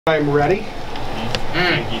I'm ready.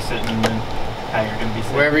 You sitting and then how you're gonna be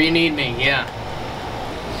sitting. Wherever you need me, yeah.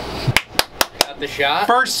 Got the shot.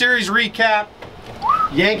 First series recap.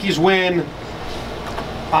 Yankees win.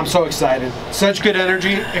 I'm so excited. Such good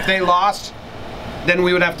energy. If they lost, then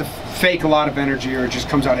we would have to fake a lot of energy, or it just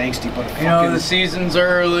comes out angsty. But you know, the season's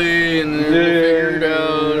early and they're figured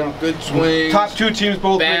out. Good swings. Top two teams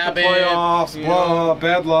both make the playoffs. Blah,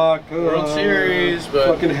 bad luck. World Series, but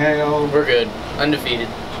fucking hell. We're good. Undefeated.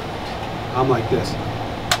 I'm like this.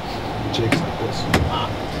 Jake's like this.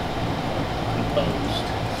 Composed.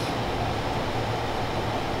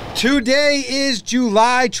 Today is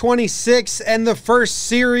July 26th, and the first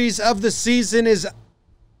series of the season is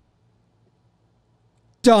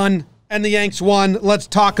done, and the Yanks won. Let's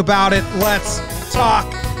talk about it. Let's talk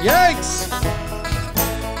Yanks.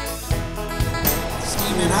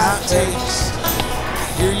 Steaming hot takes.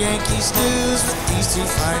 Your Yankees news with these two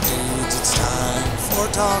fine dudes. It's time for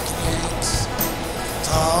Talking Yanks.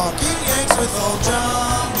 Talking Yanks with old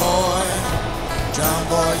Jomboy,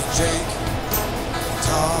 and Jake.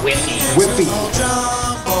 Talking Yanks with old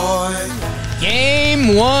Jomboy.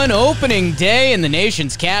 Game 1 opening day in the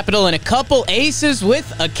nation's capital, and a couple aces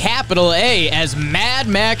with a capital A as Mad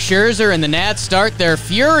Max Scherzer and the Nats start their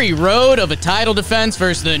Fury Road of a title defense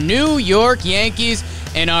versus the New York Yankees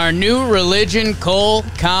and our new religion, Cole,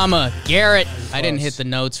 Garrett. I didn't hit the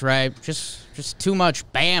notes right. Just too much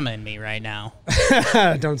bam in me right now.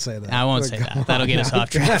 Don't say that. I won't say that. That'll get us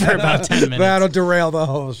off track for about 10 minutes. That'll derail the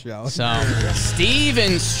whole show. So,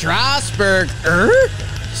 Steven Strasburg,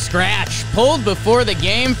 scratch pulled before the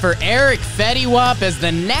game for Eric Fettiwap as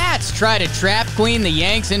the Nats try to trap queen the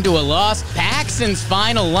Yanks into a loss. Paxton's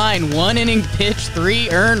final line, 1 inning pitch, 3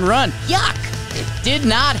 earned run. Yuck! Did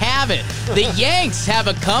not have it. The Yanks have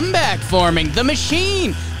a comeback forming. The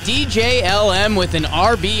Machine, DJ LM with an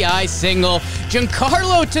RBI single.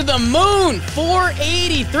 Giancarlo to the moon,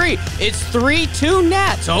 483. It's 3-2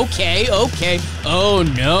 Nats. Okay. Oh,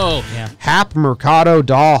 no. Yeah. Happ, Mercado,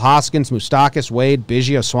 Dahl, Hoskins, Moustakas, Wade,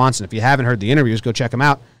 Biggio, Swanson. If you haven't heard the interviews, go check them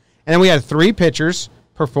out. And then we had 3 pitchers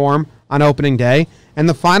perform on opening day. And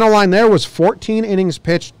the final line there was 14 innings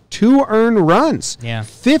pitched, 2 earned runs. Yeah.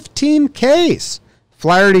 15 Ks.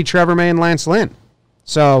 Flaherty, Trevor May, and Lance Lynn.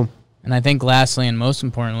 So... And I think lastly and most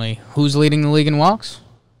importantly, who's leading the league in walks?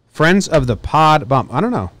 Friends of the pod bump. I don't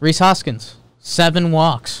know. Rhys Hoskins. 7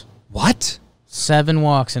 walks. What? 7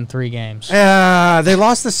 walks in 3 games. They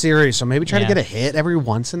lost the series, so maybe try to get a hit every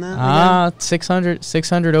once in that. 600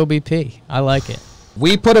 OBP. I like it.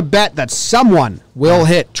 We put a bet that someone will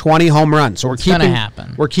hit 20 home runs. So it's gonna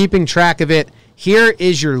happen. We're keeping track of it. Here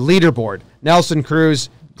is your leaderboard. Nelson Cruz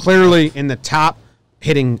clearly in the top,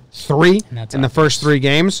 hitting 3 in the first 3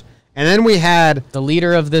 games. And then we had... the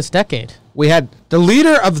leader of this decade. We had the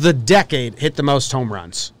leader of the decade hit the most home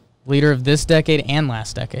runs. Leader of this decade and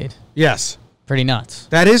last decade. Yes. Pretty nuts.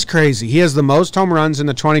 That is crazy. He has the most home runs in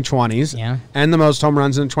the 2020s and the most home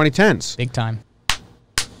runs in the 2010s. Big time.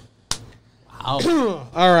 Wow.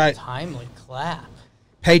 All right. Timely clap.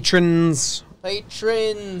 Patrons,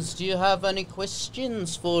 do you have any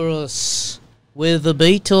questions for us with the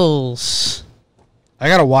Beatles? I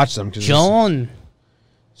got to watch them. John.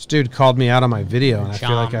 This dude called me out on my video, and I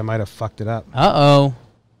feel like I might have fucked it up. Uh-oh.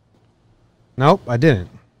 Nope, I didn't.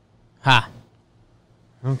 Ha.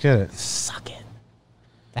 I don't get it. Suck it.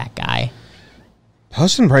 That guy.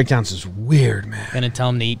 Posting breakdowns is weird, man. Gonna tell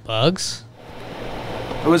him to eat bugs?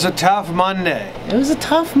 It was a tough Monday. It was a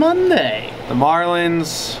tough Monday. The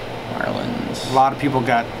Marlins. A lot of people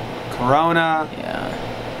got corona.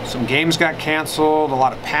 Yeah. Some games got canceled. A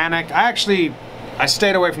lot of panic. I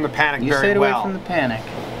stayed away from the panic very well. You stayed away from the panic.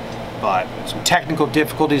 But some technical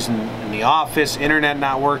difficulties in the office, internet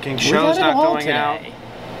not working, shows not going out.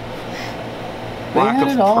 Lack of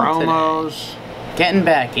promos. Getting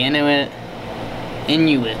back into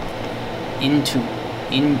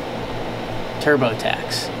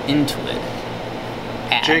TurboTax, into it.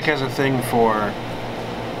 Jake has a thing for...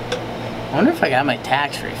 I wonder if I got my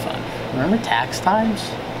tax refund. Remember tax times?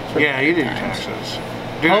 Yeah, you did your taxes.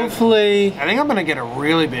 Dude, hopefully. I think I'm going to get a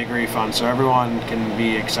really big refund, so everyone can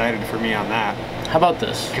be excited for me on that. How about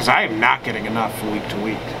this? Because I am not getting enough week to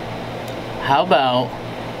week. How about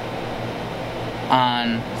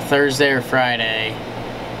on Thursday or Friday,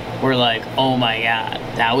 we're like, oh my God,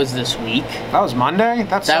 that was this week? That was Monday?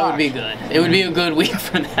 That would be good. It would be a good week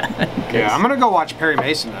for that. Yeah, I'm going to go watch Perry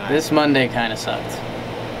Mason tonight. This Monday kind of sucked.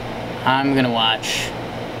 I'm going to watch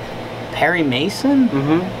Perry Mason?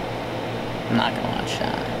 Mm-hmm. I'm not going to watch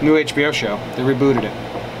that. New HBO show. They rebooted it.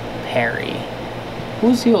 Perry.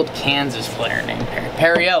 Who's the old Kansas player named Perry?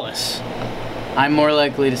 Perry Ellis. I'm more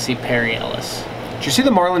likely to see Perry Ellis. Did you see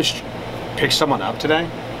the Marlins pick someone up today?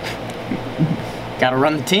 Gotta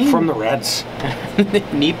run the team. From the Reds.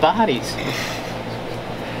 Neat bodies.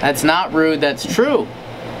 That's not rude, that's true.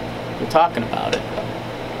 We're talking about it.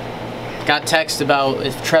 Got text about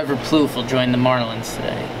if Trevor Plouffe will join the Marlins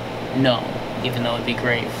today. No, even though it'd be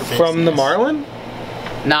great for business. From the Marlin?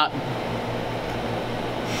 Not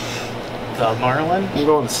the Marlin? I'm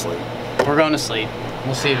going to sleep. We're going to sleep.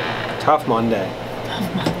 We'll see you. Tough Monday.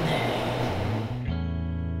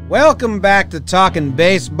 Welcome back to Talking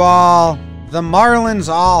Baseball. The Marlins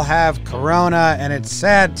all have corona, and it's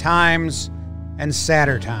sad times and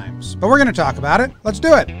sadder times. But we're going to talk about it. Let's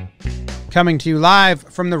do it. Coming to you live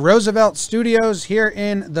from the Roosevelt Studios here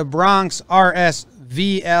in the Bronx, rsvlts.com.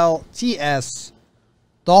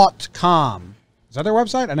 Is that their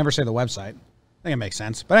website? I never say the website. I think it makes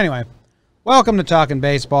sense. But anyway, welcome to Talking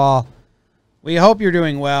Baseball. We hope you're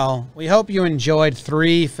doing well. We hope you enjoyed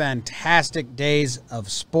 3 fantastic days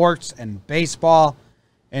of sports and baseball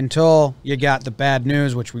until you got the bad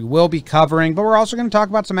news, which we will be covering. But we're also going to talk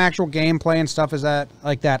about some actual gameplay and stuff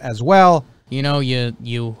like that as well. You know,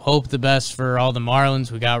 you hope the best for all the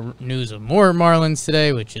Marlins. We got news of more Marlins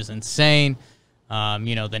today, which is insane.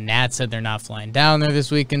 The Nats said they're not flying down there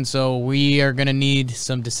this weekend, so we are going to need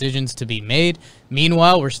some decisions to be made.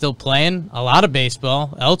 Meanwhile, we're still playing a lot of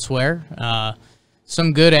baseball elsewhere.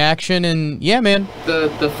 Some good action, and yeah, man,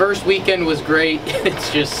 the first weekend was great.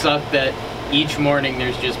 It's just sucked that each morning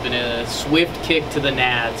there's just been a swift kick to the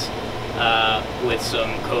Nats with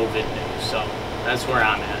some COVID news, so that's where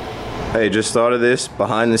I'm at. Hey, just thought of this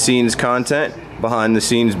behind-the-scenes content,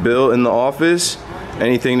 behind-the-scenes Bill in the office.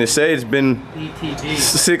 Anything to say? It's been BTB.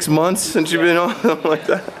 6 months since you've been on, something like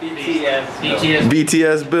that.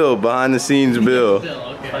 BTS Bill, behind-the-scenes Bill.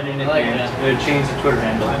 Okay. I like that. Change the Twitter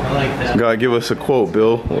handle. I like that. Gotta give us a quote,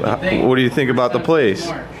 Bill. What do you think about the place?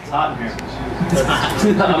 It's hot in here.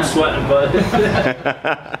 I'm sweating,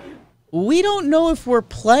 bud. We don't know if we're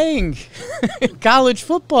playing college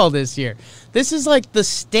football this year. This is like the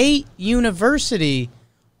State University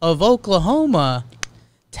of Oklahoma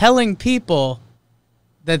telling people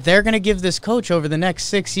that they're going to give this coach over the next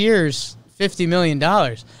 6 years $50 million.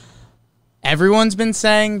 Everyone's been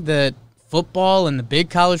saying that football and the big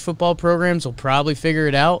college football programs will probably figure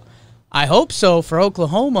it out. I hope so for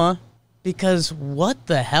Oklahoma, because what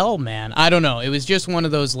the hell, man? I don't know. It was just one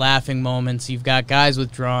of those laughing moments. You've got guys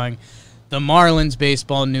withdrawing. The Marlins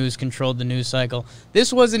baseball news controlled the news cycle.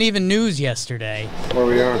 This wasn't even news yesterday. Where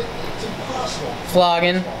we are?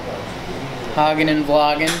 Vlogging. Hogging and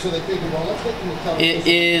vlogging. It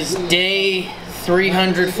is day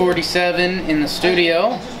 347 in the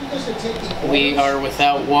studio. We are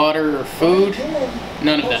without water or food.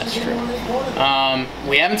 None of that's true.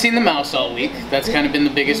 We haven't seen the mouse all week. That's kind of been the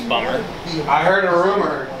biggest bummer. I heard a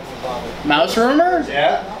rumor. Mouse rumor?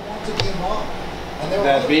 Yeah.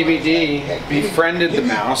 That BBD befriended the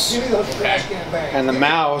mouse. And the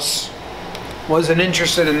mouse wasn't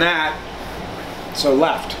interested in that, so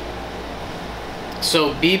left.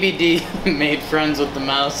 So BBD made friends with the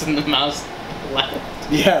mouse and the mouse left.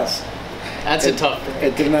 Yes. That's a tough break.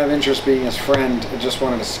 It didn't have interest being his friend. It just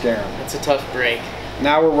wanted to scare him. That's a tough break.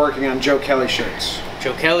 Now we're working on Joe Kelly shirts.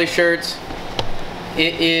 Joe Kelly shirts.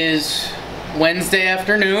 It is Wednesday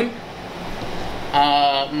afternoon.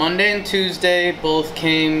 Monday and Tuesday both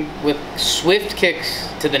came with swift kicks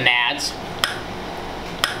to the Nads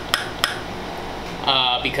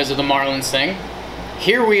because of the Marlins thing.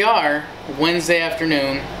 Here we are, Wednesday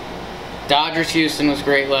afternoon. Dodgers-Houston was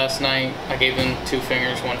great last night. I gave them 2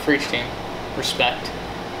 fingers, 1 for each team. Respect.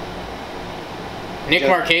 Nick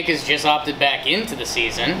Markakis just opted back into the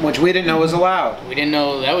season. Which we didn't know was allowed. We didn't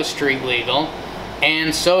know that was street legal.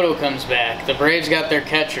 And Soto comes back. The Braves got their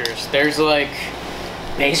catchers. There's like,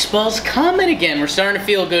 baseball's coming again. We're starting to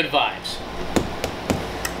feel good vibes.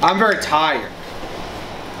 I'm very tired.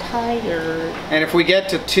 And if we get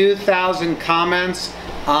to 2,000 comments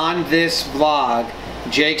on this vlog,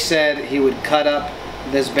 Jake said he would cut up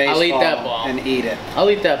this baseball I'll eat that ball. and eat it. I'll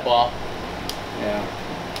eat that ball. Yeah.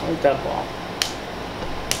 I'll eat that ball.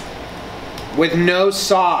 With no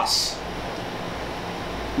sauce,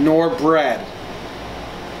 nor bread.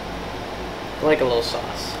 I like a little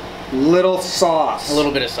sauce. Little sauce. A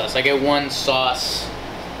little bit of sauce. I get 1 sauce.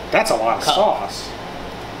 That's a lot of cup. sauce.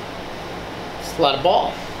 It's a lot of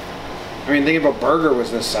ball. I mean, think if a burger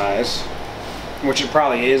was this size, which it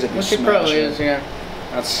probably is if you Which it smash probably is, yeah.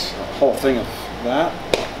 That's a whole thing of that.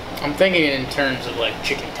 I'm thinking in terms of like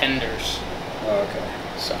chicken tenders. Oh, okay.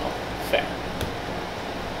 So, fair.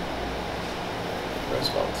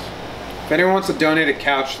 Roosevelt's. If anyone wants to donate a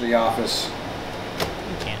couch to the office,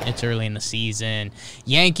 You can't. It's early in the season.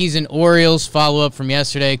 Yankees and Orioles follow up from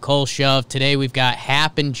yesterday. Cole shoved. Today we've got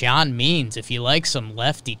Happ and John Means. If you like some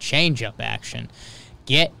lefty changeup action,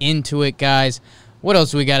 get into it, guys. What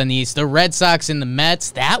else do we got in the East? The Red Sox and the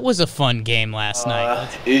Mets. That was a fun game last night.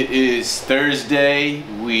 It is Thursday.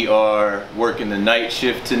 We are working the night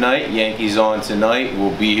shift tonight. Yankees on tonight.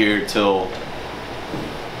 We'll be here till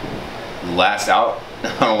last out.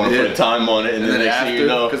 I don't want to put a time on it. And then next thing you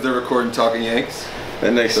know, because they're recording Talking Yanks.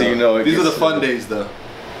 And next thing you know, these are the fun days, though.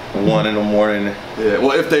 1 in the morning. Yeah.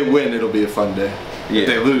 Well, if they win, it'll be a fun day. Yeah, if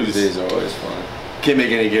they lose, days are always fun. Can't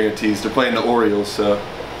make any guarantees. They're playing the Orioles, so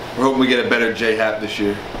we're hoping we get a better J-Happ this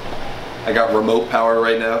year. I got remote power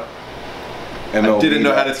right now. I didn't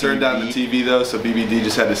know how to turn down the TV though, so BBD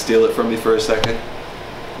just had to steal it from me for a second.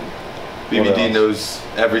 BBD knows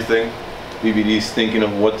everything. BBD's thinking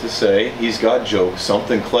of what to say. He's got jokes,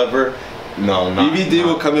 something clever. No, not BBD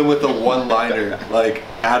will come in with a one-liner, like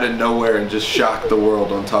out of nowhere, and just shock the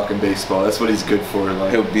world on Talking Baseball. That's what he's good for.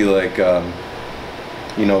 Like he'll be like,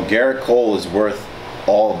 you know, Garrett Cole is worth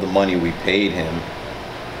all of the money we paid him.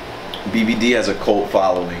 BBD has a cult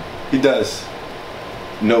following. He does.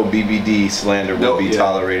 No BBD slander will be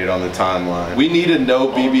tolerated on the timeline. We need a no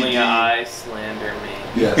BBD. Only I slander me.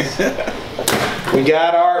 Yes. We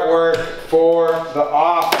got artwork for the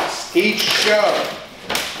office. Each show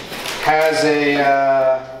has a,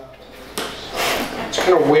 it's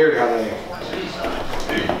kind of weird how they,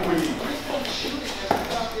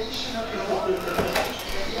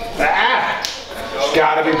 there's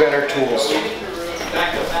gotta be better tools.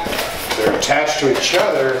 They're attached to each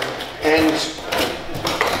other and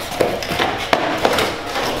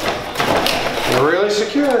they're really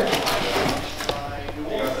secure.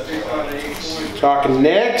 Talking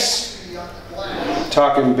Knicks,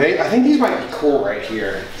 talking bait. I think these might be cool right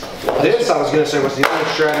here. This, I was going to say, was the only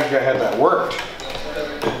strategy I had that worked.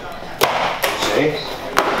 See?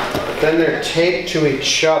 But then they're taped to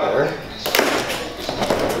each other.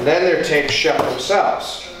 And then they're taped shut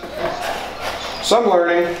themselves. So I'm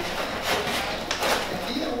learning.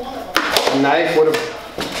 A knife would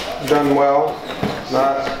have done well.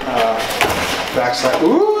 Not backside.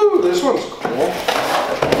 Ooh, this one's cool.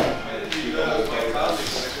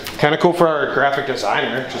 Kind of cool for our graphic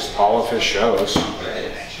designer, just all of his shows.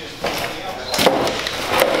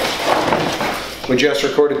 We just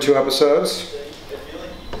recorded 2 episodes.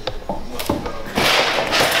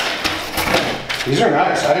 These are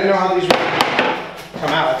nice. I didn't know how these would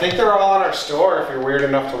come out. I think they're all in our store if you're weird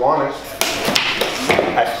enough to want it.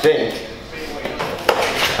 I think.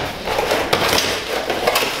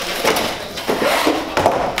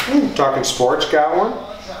 Talking Sports got one.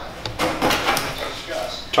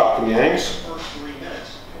 Talking Yanks.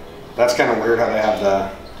 That's kind of weird how they have the,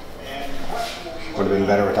 would have been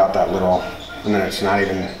better without that little, and then it's not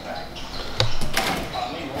even.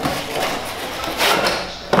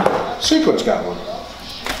 Sequence got one.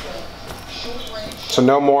 So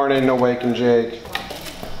no morning, no wake and Jake.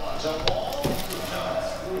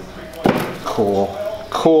 Cool.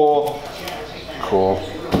 Cool. Cool.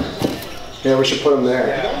 Yeah, we should put them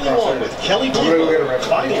there. With Kelly Blue.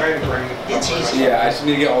 Yeah, I just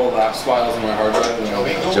need to get all the lapse files in my hard drive.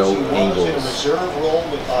 Joe Ingles. Reserve role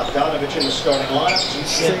with Donovich in the starting lineup. He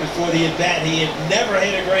said before the at-bat he had never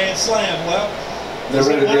hit a grand slam. Well, never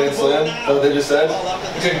hit a grand slam? That's what they just said?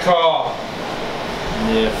 Good call.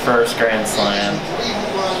 Yeah, first grand slam.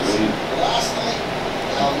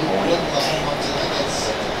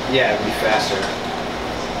 Yeah, it'd be faster.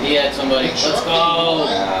 He had somebody. Let's go.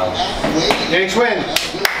 Yanks win.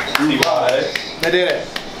 They did it.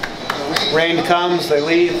 Rain comes, they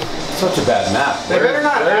leave. Such a bad map. They better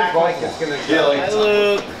not act like it's gonna. Yeah, like Hi,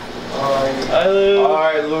 Luke. Hi, Luke. all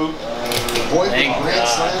right, Luke. Thank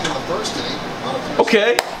God.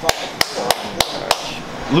 Okay.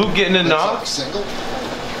 Luke getting a knock.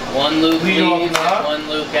 One Luke Lead off leaves, knock. one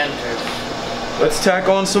Luke enters. Let's tack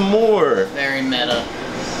on some more. Very meta.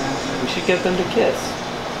 We should get them to kiss.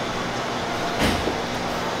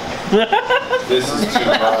 This is too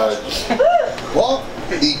much. Well,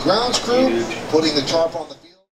 the grounds crew putting the tarp on the